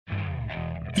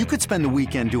You could spend the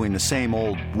weekend doing the same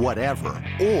old whatever,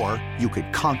 or you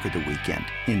could conquer the weekend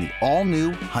in the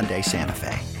all-new Hyundai Santa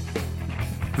Fe.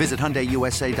 Visit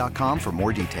HyundaiUSA.com for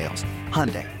more details.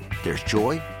 Hyundai, there's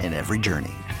joy in every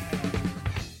journey.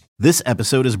 This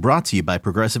episode is brought to you by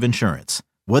Progressive Insurance.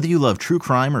 Whether you love true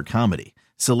crime or comedy,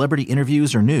 celebrity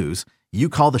interviews or news, you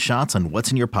call the shots on what's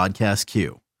in your podcast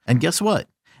queue. And guess what?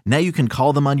 Now you can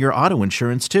call them on your auto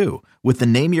insurance too with the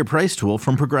Name Your Price tool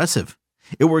from Progressive.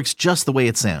 It works just the way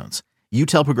it sounds. You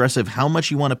tell Progressive how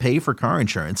much you want to pay for car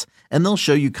insurance, and they'll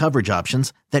show you coverage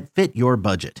options that fit your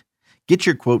budget. Get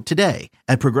your quote today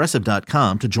at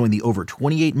Progressive.com to join the over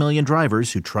 28 million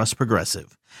drivers who trust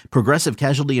Progressive. Progressive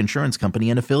Casualty Insurance Company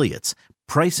and Affiliates.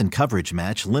 Price and coverage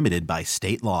match limited by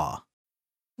state law.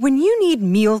 When you need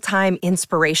mealtime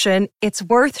inspiration, it's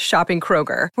worth shopping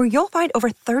Kroger, where you'll find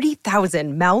over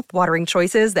 30,000 mouth-watering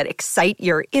choices that excite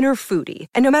your inner foodie.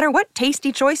 And no matter what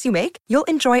tasty choice you make, you'll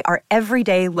enjoy our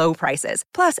everyday low prices,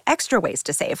 plus extra ways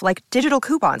to save, like digital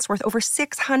coupons worth over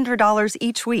 $600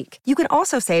 each week. You can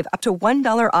also save up to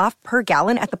 $1 off per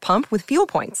gallon at the pump with fuel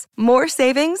points. More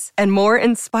savings and more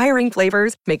inspiring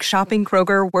flavors make shopping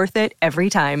Kroger worth it every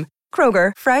time.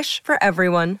 Kroger, fresh for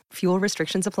everyone. Fuel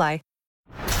restrictions apply.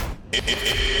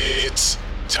 It's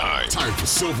time. Time for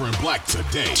Silver and Black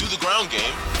today. To the ground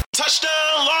game. Touchdown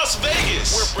Las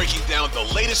Vegas. We're breaking down the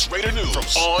latest Raider news from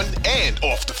on and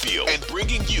off the field and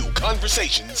bringing you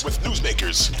conversations with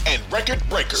newsmakers and record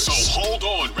breakers. So hold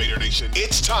on, Raider Nation.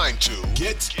 It's time to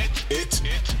get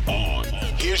it on.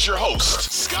 Here's your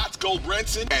hosts, Scott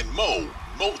Goldbranson and Mo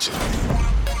Moulton.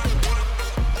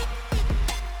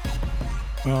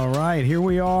 All right, here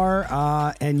we are,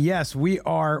 and yes, we're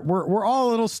all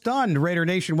a little stunned, Raider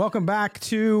Nation. Welcome back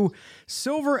to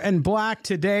Silver and Black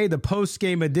today, the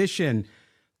post-game edition.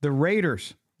 The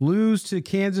Raiders lose to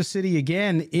Kansas City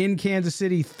again in Kansas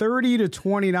City,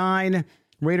 30-29.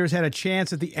 Raiders had a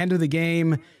chance at the end of the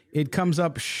game. It comes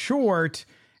up short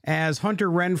as Hunter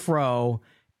Renfrow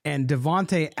and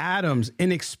Davante Adams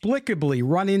inexplicably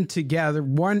run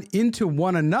into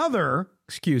one another.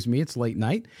 Excuse me, it's late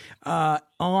night,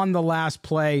 on the last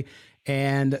play,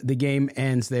 and the game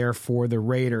ends there for the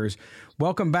Raiders.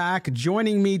 Welcome back.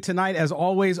 Joining me tonight, as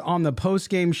always, on the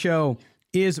post-game show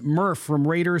is Murph from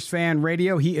Raiders Fan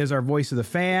Radio. He is our voice of the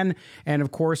fan, and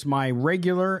of course, my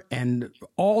regular and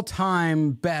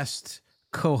all-time best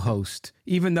co-host,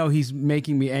 even though he's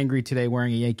making me angry today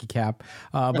wearing a Yankee cap,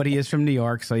 but he is from New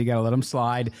York, so you got to let him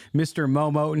slide. Mr.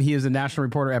 Mo Moten, he is a national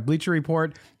reporter at Bleacher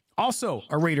Report. Also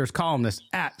a Raiders columnist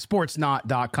at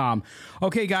sportsnot.com.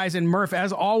 Okay, guys, and Murph,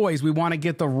 as always, we want to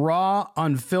get the raw,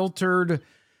 unfiltered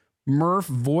Murph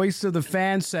voice of the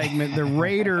fan segment. The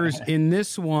Raiders in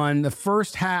this one, the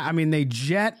first half, they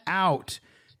jet out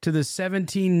to the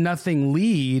 17-0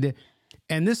 lead,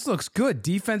 and this looks good.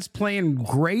 Defense playing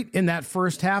great in that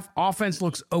first half. Offense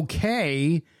looks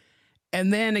okay.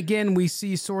 And then again, we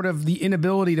see sort of the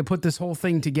inability to put this whole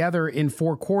thing together in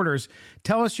four quarters.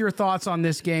 Tell us your thoughts on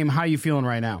this game. How you feeling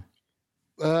right now?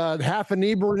 Half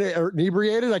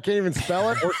inebriated. I can't even spell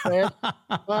it or say it.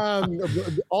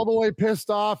 All the way pissed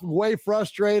off, way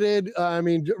frustrated.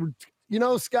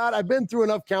 Scott, I've been through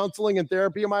enough counseling and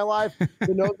therapy in my life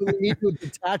to know that we need to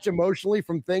detach emotionally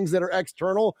from things that are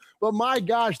external. But my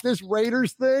gosh, this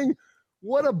Raiders thing,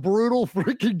 what a brutal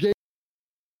freaking game.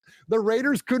 The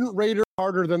Raiders couldn't Raider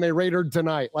harder than they Raidered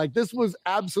tonight. Like, this was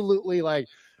absolutely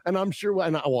and I'm sure,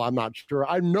 I'm not sure.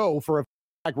 I know for a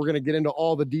fact we're going to get into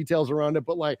all the details around it,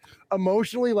 but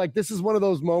emotionally, this is one of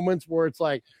those moments where it's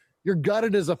you're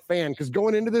gutted as a fan, because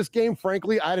going into this game,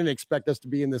 frankly, I didn't expect us to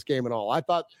be in this game at all. I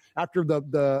thought after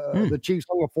the Chiefs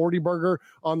hung a 40 burger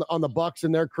on the Bucs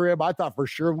in their crib, I thought for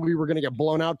sure we were going to get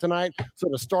blown out tonight. So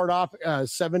to start off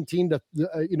 17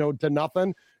 to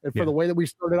nothing, and for the way that we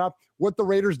started off, what the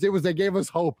Raiders did was they gave us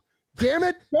hope. Damn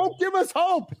it, don't give us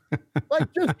hope.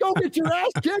 Just go get your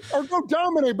ass kicked or go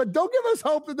dominate, but don't give us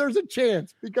hope that there's a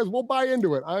chance, because we'll buy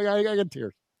into it. I got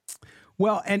tears.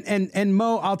 Well, and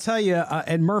Mo, I'll tell you,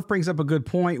 and Murph brings up a good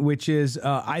point, which is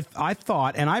I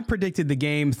thought, and I predicted the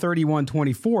game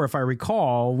 31-24, if I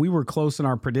recall. We were close in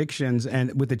our predictions,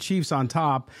 and with the Chiefs on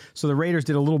top, so the Raiders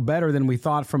did a little better than we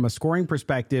thought from a scoring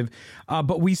perspective.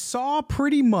 But we saw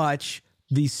pretty much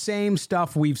the same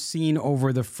stuff we've seen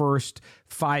over the first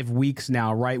 5 weeks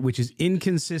now, right? Which is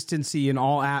inconsistency in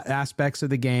all aspects of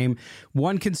the game.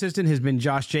 One consistent has been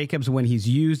Josh Jacobs when he's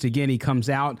used. Again, he comes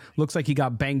out, looks like he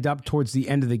got banged up towards the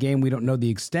end of the game. We don't know the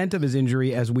extent of his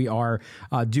injury as we are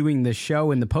doing this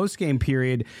show in the post-game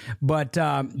period. But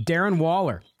Darren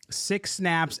Waller, 6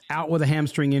 snaps, out with a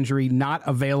hamstring injury, not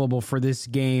available for this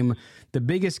game. The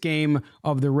biggest game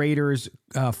of the Raiders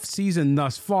season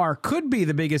thus far, could be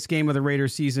the biggest game of the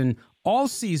Raiders season all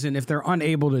season if they're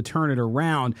unable to turn it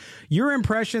around. Your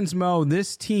impressions, Mo,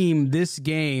 this team, this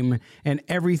game, and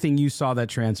everything you saw that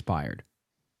transpired?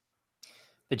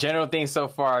 The general thing so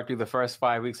far through the first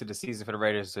 5 weeks of the season for the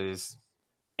Raiders is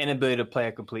inability to play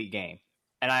a complete game.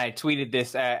 And I tweeted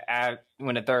this at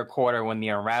when the third quarter, when the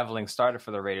unraveling started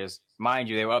for the Raiders. Mind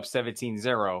you, they were up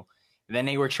 17-0. Then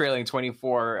they were trailing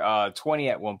 24-20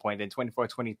 at one point, then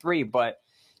 24-23. But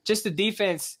just the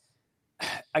defense,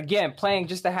 again, playing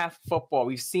just a half of football.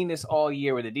 We've seen this all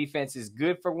year where the defense is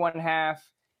good for one half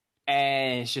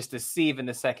and it's just deceive in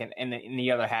the second and in the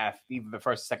other half, even the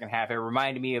first and second half. It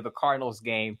reminded me of the Cardinals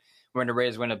game when the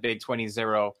Raiders went a big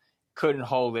 20-0. Couldn't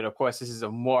hold it. Of course, this is a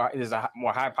more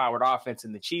high-powered offense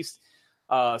in the Chiefs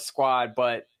squad,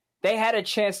 but they had a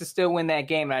chance to still win that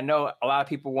game. And I know a lot of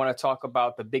people want to talk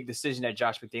about the big decision that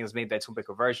Josh McDaniels made, that two-point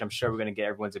conversion. I'm sure we're going to get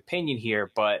everyone's opinion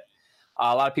here, but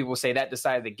a lot of people say that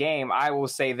decided the game. I will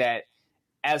say that,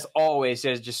 as always,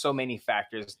 there's just so many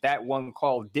factors. That one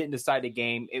call didn't decide the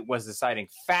game. It was a deciding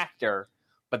factor,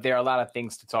 but there are a lot of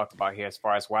things to talk about here as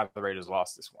far as why the Raiders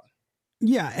lost this one.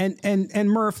 Yeah,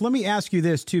 and Murph, let me ask you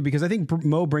this too, because I think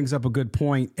Mo brings up a good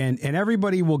point, and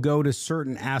everybody will go to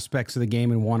certain aspects of the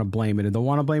game and want to blame it, and they'll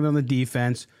want to blame it on the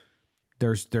defense.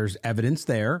 There's evidence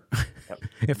there. Yep.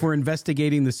 If we're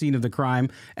investigating the scene of the crime,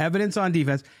 evidence on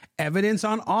defense, evidence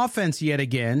on offense yet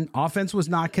again. Offense was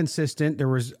not consistent. There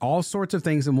was all sorts of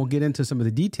things, and we'll get into some of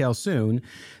the details soon.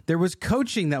 There was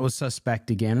coaching that was suspect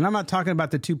again. And I'm not talking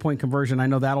about the 2-point conversion. I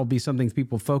know that'll be something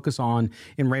people focus on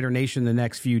in Raider Nation the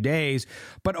next few days.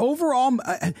 But overall,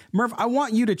 Murph, I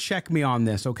want you to check me on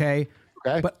this, okay?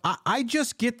 Okay. But I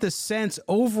just get the sense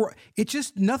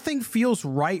nothing feels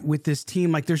right with this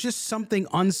team. Like there's just something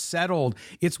unsettled.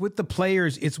 It's with the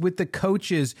players. It's with the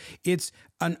coaches. It's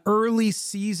an early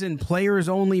season players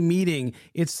only meeting.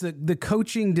 It's the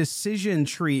coaching decision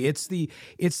tree. It's the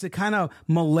kind of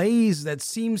malaise that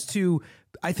seems to,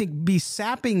 I think, be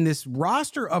sapping this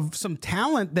roster of some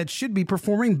talent that should be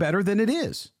performing better than it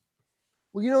is.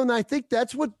 Well, and I think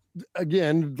that's what,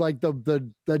 again, like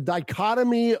the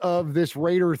dichotomy of this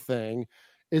Raider thing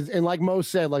is, and like Mo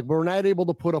said, like we're not able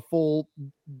to put a full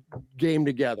game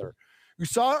together. We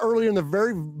saw earlier in the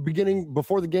very beginning,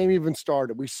 before the game even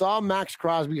started, we saw Max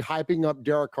Crosby hyping up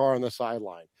Derek Carr on the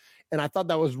sideline. And I thought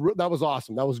that was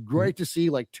awesome. That was great to see,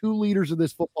 like two leaders of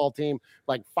this football team,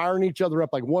 like firing each other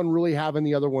up, like one really having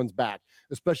the other one's back,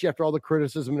 especially after all the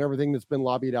criticism and everything that's been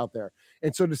lobbied out there.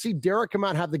 And so to see Derek come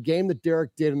out and have the game that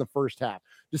Derek did in the first half,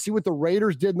 to see what the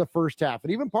Raiders did in the first half,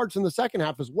 and even parts in the second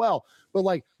half as well,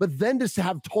 but then to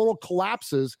have total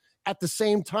collapses at the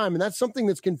same time. And that's something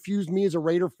that's confused me as a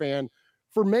Raider fan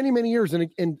for many, many years. And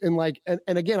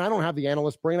again, I don't have the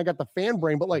analyst brain. I got the fan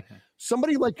brain, but like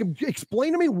somebody like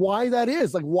explain to me why that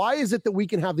is. Like, why is it that we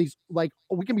can have these, like,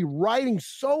 we can be riding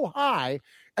so high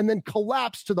and then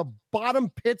collapse to the bottom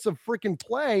pits of freaking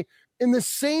play in the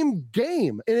same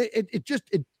game? And it just,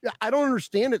 I don't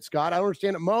understand it, Scott. I don't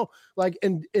understand it, Mo. Like,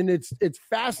 and it's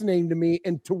fascinating to me,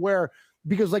 and to where,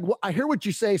 because like I hear what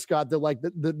you say, Scott, that like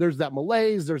there's that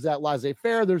malaise, there's that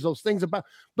laissez-faire, there's those things about,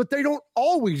 but they don't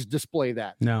always display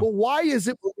that. No. But why is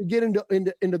it when we get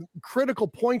into critical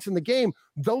points in the game,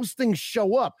 those things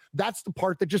show up? That's the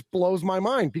part that just blows my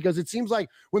mind, because it seems like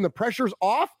when the pressure's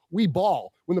off, we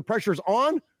ball. When the pressure's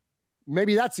on,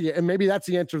 maybe that's the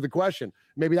answer to the question.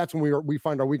 Maybe that's when we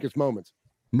find our weakest moments.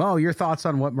 Mo, your thoughts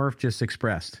on what Murph just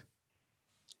expressed?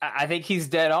 I think he's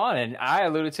dead on, and I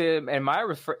alluded to him in my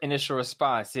initial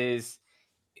response is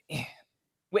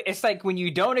it's like when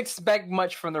you don't expect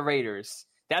much from the Raiders,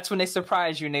 that's when they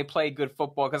surprise you and they play good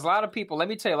football. Because a lot of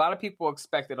people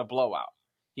expected a blowout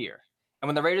here. And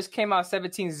when the Raiders came out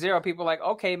 17-0, people were like,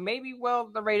 okay, maybe,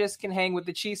 the Raiders can hang with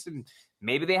the Chiefs and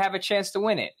maybe they have a chance to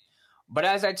win it. But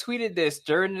as I tweeted this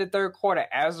during the third quarter,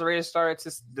 as the Raiders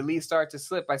the lead started to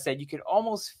slip, I said you could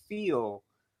almost feel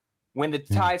when the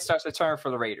tide starts to turn for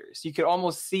the Raiders. You could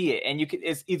almost see it, and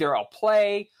it's either a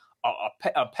play,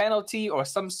 a penalty, or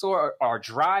some sort, or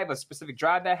a specific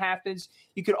drive that happens.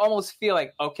 You could almost feel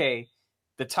like, okay,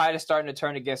 the tide is starting to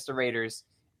turn against the Raiders,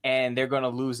 and they're going to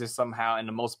lose this somehow in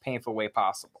the most painful way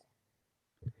possible.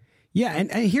 Yeah,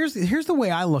 and here's the way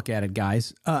I look at it,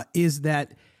 guys, is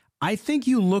that I think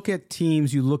you look at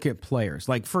teams, you look at players.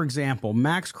 Like, for example,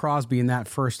 Max Crosby in that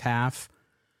first half,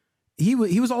 he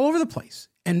was all over the place.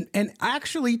 And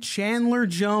actually, Chandler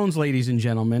Jones, ladies and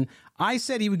gentlemen, I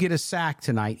said he would get a sack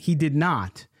tonight. He did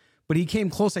not, but he came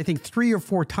close, I think, 3 or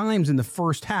 4 times in the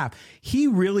first half. He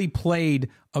really played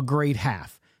a great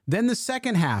half. Then the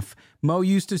second half, Mo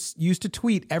used to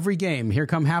tweet every game, here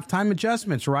come halftime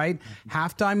adjustments, right?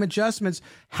 Halftime adjustments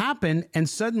happen, and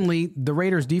suddenly the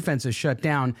Raiders defense is shut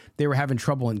down. They were having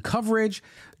trouble in coverage.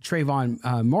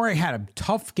 Trayvon Morey had a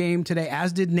tough game today,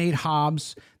 as did Nate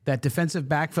Hobbs. That defensive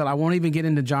backfield, I won't even get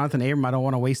into Jonathan Abram. I don't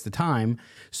want to waste the time.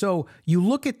 So you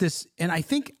look at this, and I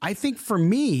think for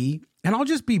me, and I'll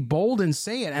just be bold and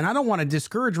say it, and I don't want to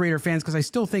discourage Raider fans because I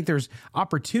still think there's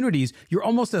opportunities. You're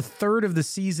almost a third of the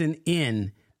season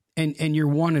in, and you're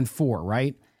 1-4,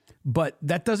 right? But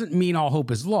that doesn't mean all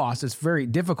hope is lost. It's very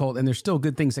difficult, and there's still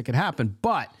good things that could happen.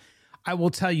 But I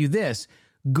will tell you this,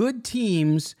 good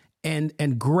teams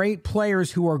and great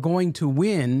players who are going to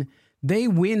win, they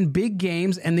win big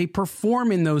games and they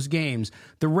perform in those games.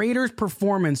 The Raiders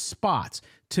perform in spots.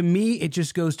 To me, it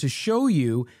just goes to show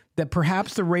you that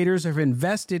perhaps the Raiders have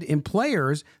invested in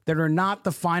players that are not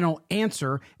the final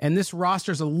answer, and this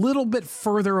roster's a little bit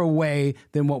further away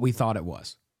than what we thought it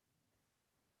was.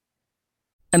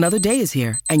 Another day is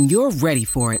here, and you're ready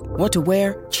for it. What to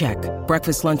wear? Check.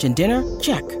 Breakfast, lunch, and dinner?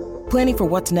 Check. Planning for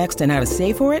what's next and how to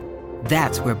save for it?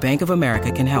 That's where Bank of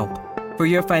America can help. For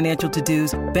your financial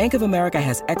to-dos, Bank of America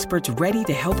has experts ready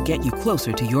to help get you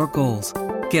closer to your goals.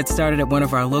 Get started at one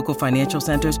of our local financial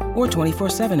centers or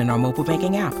 24/7 in our mobile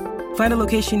banking app. Find a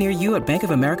location near you at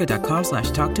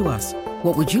bankofamerica.com/talktous.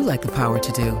 What would you like the power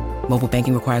to do? Mobile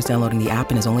banking requires downloading the app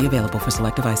and is only available for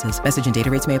select devices. Message and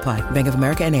data rates may apply. Bank of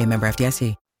America N.A., member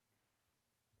FDIC.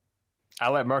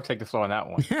 I'll let Mark take the floor on that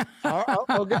one.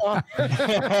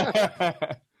 Okay.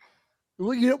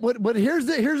 Well, you know, but here's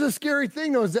the scary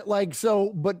thing though, is that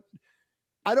but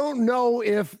I don't know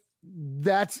if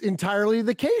that's entirely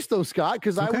the case though, Scott,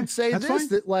 because I would say this, fine.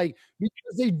 That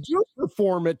because they do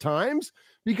perform at times,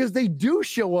 because they do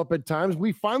show up at times.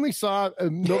 We finally saw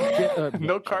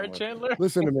Milk Cart Chandler.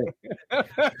 Listen to me.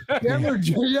 Chandler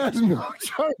Jones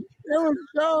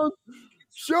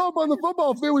show up on the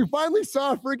football field. We finally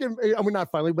saw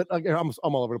not finally, but I'm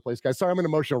all over the place, guys. Sorry, I'm an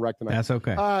emotional wreck tonight. That's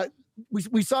okay.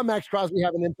 We saw Max Crosby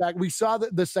have an impact. We saw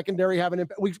the secondary have an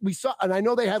impact. We saw, and I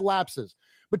know they had lapses,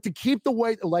 but to keep the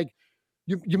way,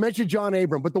 you mentioned John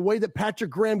Abram, but the way that Patrick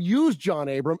Graham used John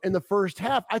Abram in the first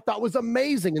half, I thought was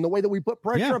amazing. And the way that we put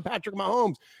pressure on Patrick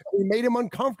Mahomes, we made him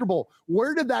uncomfortable.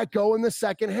 Where did that go in the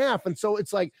second half? And so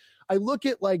it's I look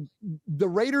at the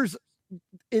Raiders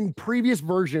in previous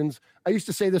versions. I used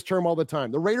to say this term all the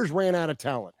time. The Raiders ran out of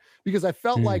talent because I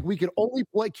felt like we could only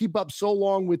keep up so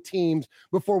long with teams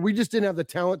before we just didn't have the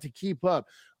talent to keep up.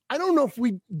 I don't know if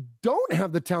we don't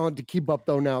have the talent to keep up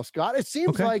though now, Scott. It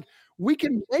seems like we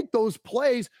can make those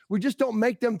plays. We just don't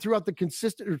make them throughout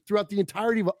the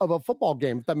entirety of a football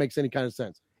game, if that makes any kind of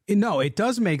sense. No, it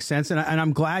does make sense, and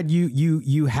I'm glad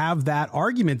you have that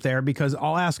argument there, because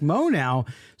I'll ask Mo now.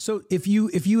 So if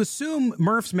you assume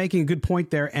Murph's making a good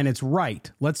point there, and it's right,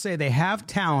 let's say they have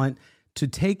talent to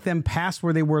take them past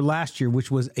where they were last year,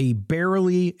 which was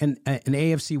barely an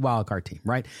AFC wildcard team,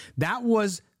 right? That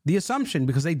was the assumption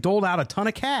because they doled out a ton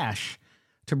of cash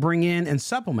to bring in and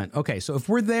supplement. Okay, so if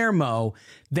we're there, Mo,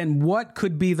 then what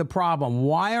could be the problem?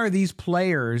 Why are these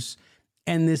players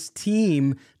and this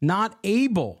team not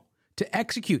able to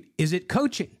execute? Is it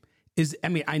coaching?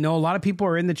 I know a lot of people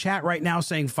are in the chat right now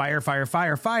saying fire, fire,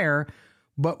 fire, fire,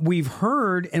 but we've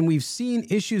heard and we've seen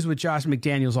issues with Josh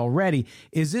McDaniels already.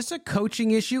 Is this a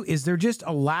coaching issue? Is there just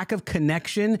a lack of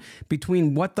connection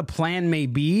between what the plan may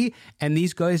be and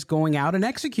these guys going out and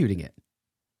executing it?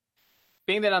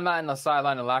 Being that I'm not in the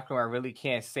sideline of the locker room, I really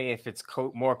can't say if it's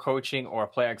more coaching or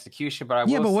player execution. But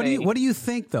what do you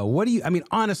think though?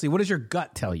 Honestly, what does your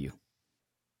gut tell you?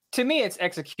 To me, it's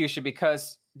execution,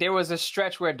 because there was a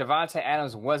stretch where Davante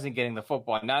Adams wasn't getting the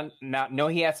football. Now,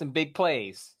 he had some big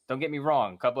plays. Don't get me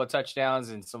wrong, a couple of touchdowns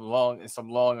and some long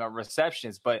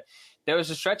receptions. But there was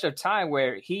a stretch of time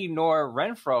where he nor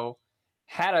Renfro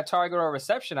had a target or a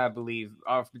reception, I believe,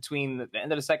 between the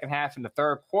end of the second half and the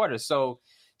third quarter. So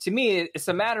to me, it's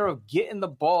a matter of getting the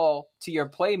ball to your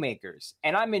playmakers.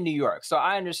 And I'm in New York, so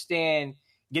I understand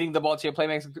getting the ball to your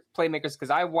playmakers because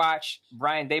I watch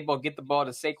Brian Daboll get the ball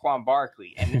to Saquon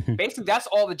Barkley. And basically that's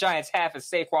all the Giants have is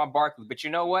Saquon Barkley. But you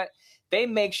know what? They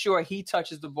make sure he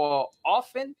touches the ball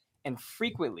often and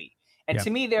frequently. And to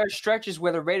me, there are stretches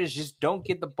where the Raiders just don't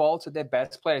get the ball to their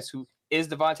best players, who is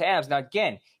Davante Adams. Now,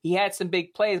 again, he had some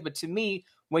big plays, but to me,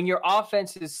 when your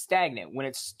offense is stagnant, when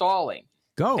it's stalling,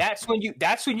 that's when you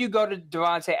go to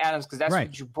Davante Adams, because that's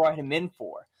what you brought him in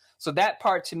for. So that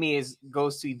part to me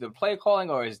goes to either play calling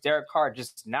or is Derek Carr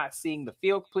just not seeing the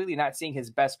field completely, not seeing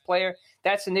his best player.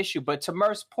 That's an issue. But to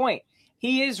Murph's point,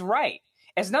 he is right.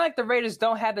 It's not like the Raiders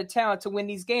don't have the talent to win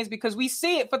these games because we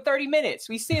see it for 30 minutes.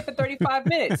 We see it for 35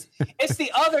 minutes. It's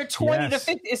the other 20 to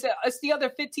 50. It's the other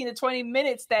 15 to 20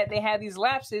 minutes that they have these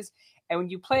lapses. And when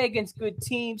you play against good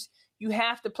teams, you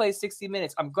have to play 60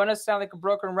 minutes. I'm going to sound like a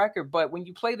broken record, but when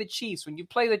you play the Chiefs, when you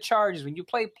play the Chargers, when you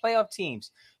play playoff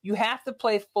teams, you have to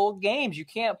play full games. You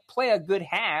can't play a good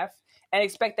half and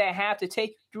expect that half to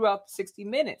take you throughout 60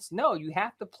 minutes. No, you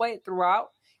have to play it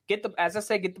throughout. As I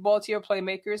said, get the ball to your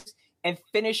playmakers and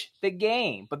finish the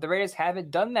game. But the Raiders haven't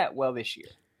done that well this year.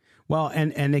 Well,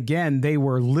 and again, they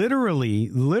were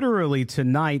literally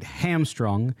tonight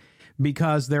hamstrung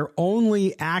because their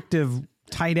only active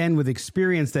tight end with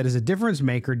experience that is a difference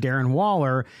maker, Darren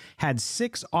Waller, had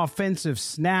 6 offensive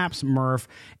snaps, Murph.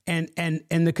 And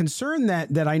the concern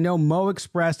that I know Mo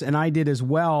expressed, and I did as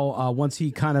well, once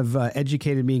he kind of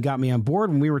educated me and got me on board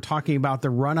when we were talking about the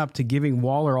run up to giving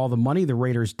Waller all the money the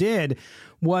Raiders did,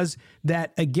 was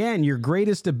that, again, your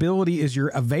greatest ability is your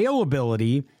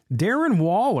availability. Darren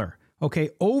Waller,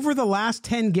 okay, over the last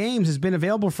 10 games has been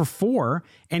available for 4,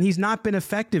 and he's not been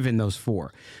effective in those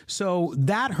 4. So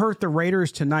that hurt the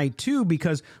Raiders tonight, too,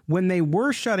 because when they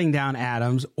were shutting down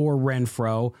Adams or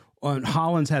Renfrow,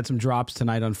 Hollins had some drops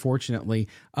tonight, unfortunately,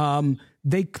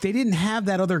 they didn't have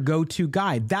that other go-to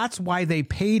guy. That's why they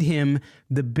paid him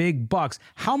the big bucks.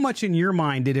 How much in your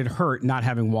mind did it hurt not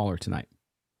having Waller tonight?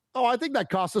 Oh, I think that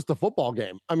cost us the football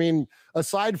game. I mean,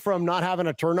 aside from not having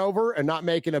a turnover and not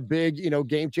making a big,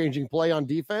 game-changing play on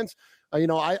defense,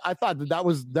 I thought that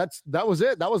was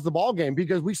it. That was the ball game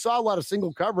because we saw a lot of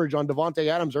single coverage on Davante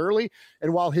Adams early,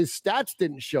 and while his stats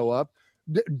didn't show up,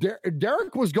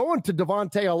 Derek was going to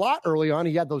Davante a lot early on.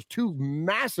 He had those 2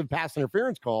 massive pass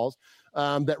interference calls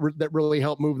that really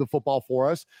helped move the football for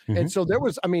us. Mm-hmm. And so there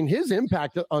was, his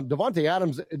impact on Davante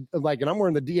Adams, and I'm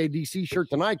wearing the DADC shirt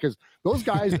tonight because those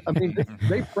guys,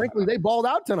 they balled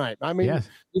out tonight. Yes.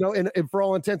 And for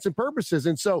all intents and purposes.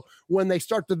 And so when they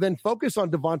start to then focus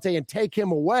on Davante and take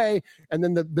him away, and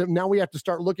then now we have to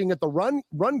start looking at the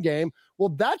run game. Well,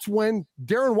 that's when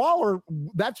Darren Waller,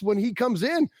 that's when he comes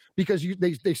in because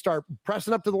they start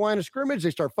pressing up to the line of scrimmage.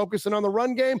 They start focusing on the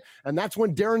run game. And that's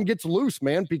when Darren gets loose,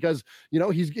 man, because,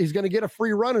 he's going to get a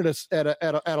free run at a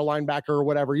linebacker or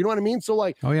whatever. You know what I mean? So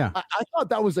oh yeah, I thought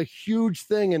that was a huge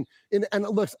thing. And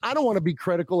look, I don't want to be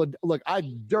critical.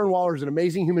 Darren Waller is an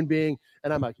amazing human being,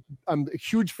 and I'm a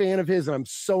huge fan of his, and I'm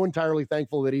so entirely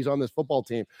thankful that he's on this football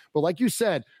team. But like you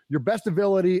said, your best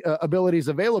ability is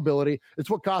availability. It's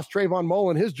what cost Trayvon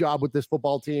Mullen his job with this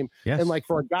football team. Yes. And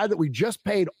for a guy that we just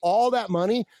paid all that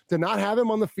money to not have him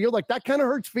on the field, that kind of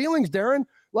hurts feelings, Darren.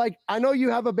 I know you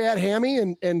have a bad hammy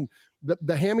and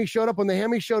the hammy showed up when the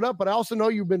hammy showed up, but I also know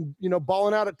you've been,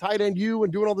 balling out at tight end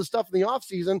and doing all this stuff in the off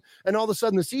season, and all of a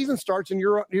sudden the season starts and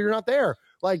you're not there.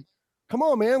 Come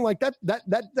on, man.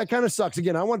 That kind of sucks.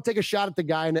 Again, I want to take a shot at the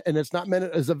guy, and it's not meant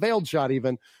as a veiled shot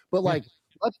even, but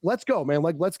let's go, man.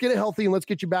 Let's get it healthy and let's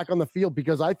get you back on the field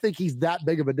because I think he's that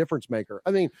big of a difference maker.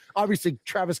 Obviously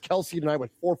Travis Kelce tonight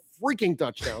with 4 freaking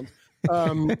touchdowns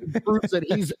proves that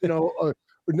he's,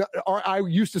 I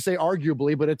used to say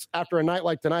arguably, but it's after a night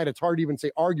like tonight, it's hard to even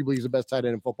say arguably he's the best tight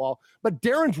end in football. But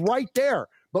Darren's right there.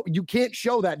 But you can't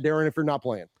show that, Darren, if you're not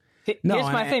playing. Here's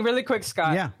my thing really quick,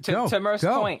 Scott. Yeah, to Murph's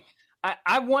point.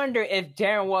 I wonder if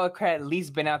Darren Waller could have at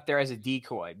least been out there as a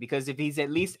decoy, because if he's at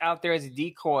least out there as a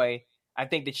decoy, I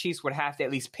think the Chiefs would have to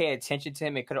at least pay attention to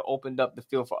him. It could have opened up the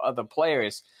field for other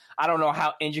players. I don't know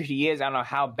how injured he is. I don't know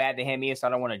how bad the hammy is, so I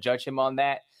don't want to judge him on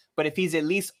that. But if he's at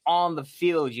least on the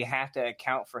field, you have to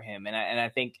account for him. And I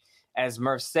think, as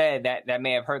Murph said, that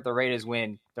may have hurt the Raiders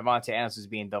when Davante Adams was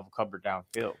being double covered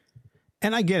downfield.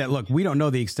 And I get it. Look, we don't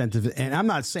know the extent of it. And I'm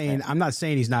not saying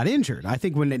he's not injured. I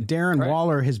think when Darren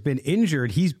Waller has been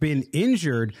injured, he's been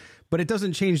injured, but it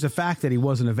doesn't change the fact that he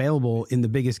wasn't available in the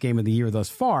biggest game of the year thus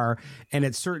far. And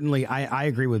it certainly, I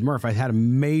agree with Murph, it had a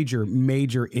major,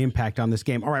 major impact on this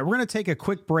game. All right, we're going to take a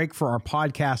quick break for our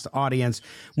podcast audience.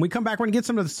 When we come back, we're going to get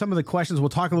some of the questions. We'll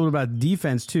talk a little about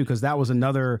defense too, because that was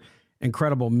another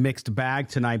incredible mixed bag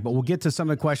tonight, but we'll get to some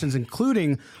of the questions,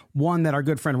 including one that our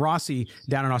good friend Rossi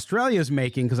down in Australia is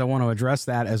making, because I want to address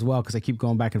that as well, because I keep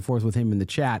going back and forth with him in the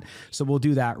chat. So we'll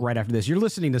do that right after this. You're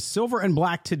listening to Silver and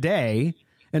Black Today,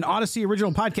 an Odyssey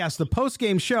original podcast, the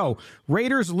post-game show.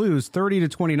 Raiders lose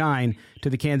 30-29 to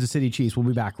the Kansas City Chiefs. We'll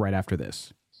be back right after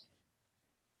this.